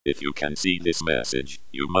If you can see this message,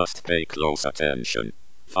 you must pay close attention.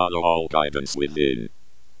 Follow all guidance within.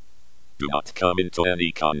 Do not come into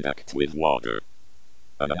any contact with water.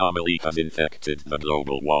 An anomaly has infected the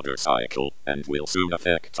global water cycle, and will soon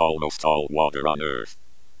affect almost all water on Earth.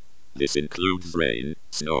 This includes rain,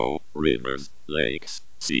 snow, rivers, lakes,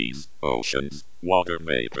 seas, oceans, water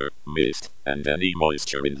vapor, mist, and any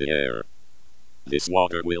moisture in the air. This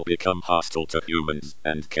water will become hostile to humans,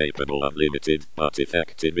 and capable of limited but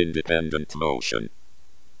effective independent motion.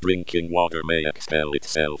 Drinking water may expel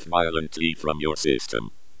itself violently from your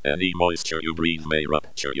system. Any moisture you breathe may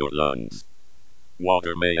rupture your lungs.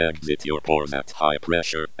 Water may exit your pores at high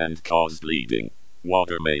pressure and cause bleeding.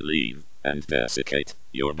 Water may leave and desiccate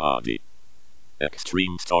your body.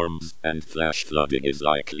 Extreme storms and flash flooding is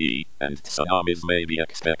likely, and tsunamis may be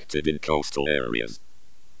expected in coastal areas.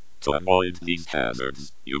 To avoid these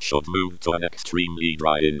hazards, you should move to an extremely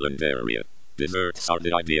dry inland area. Deserts are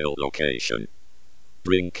the ideal location.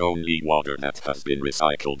 Drink only water that has been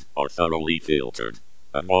recycled or thoroughly filtered.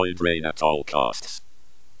 Avoid rain at all costs.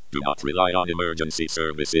 Do not rely on emergency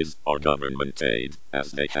services or government aid,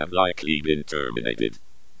 as they have likely been terminated.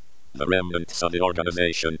 The remnants of the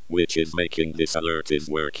organization which is making this alert is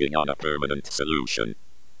working on a permanent solution.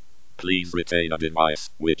 Please retain a device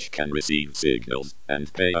which can receive signals,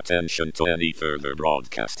 and pay attention to any further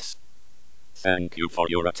broadcasts. Thank you for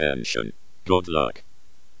your attention. Good luck.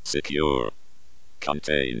 Secure.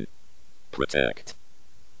 Contain. Protect.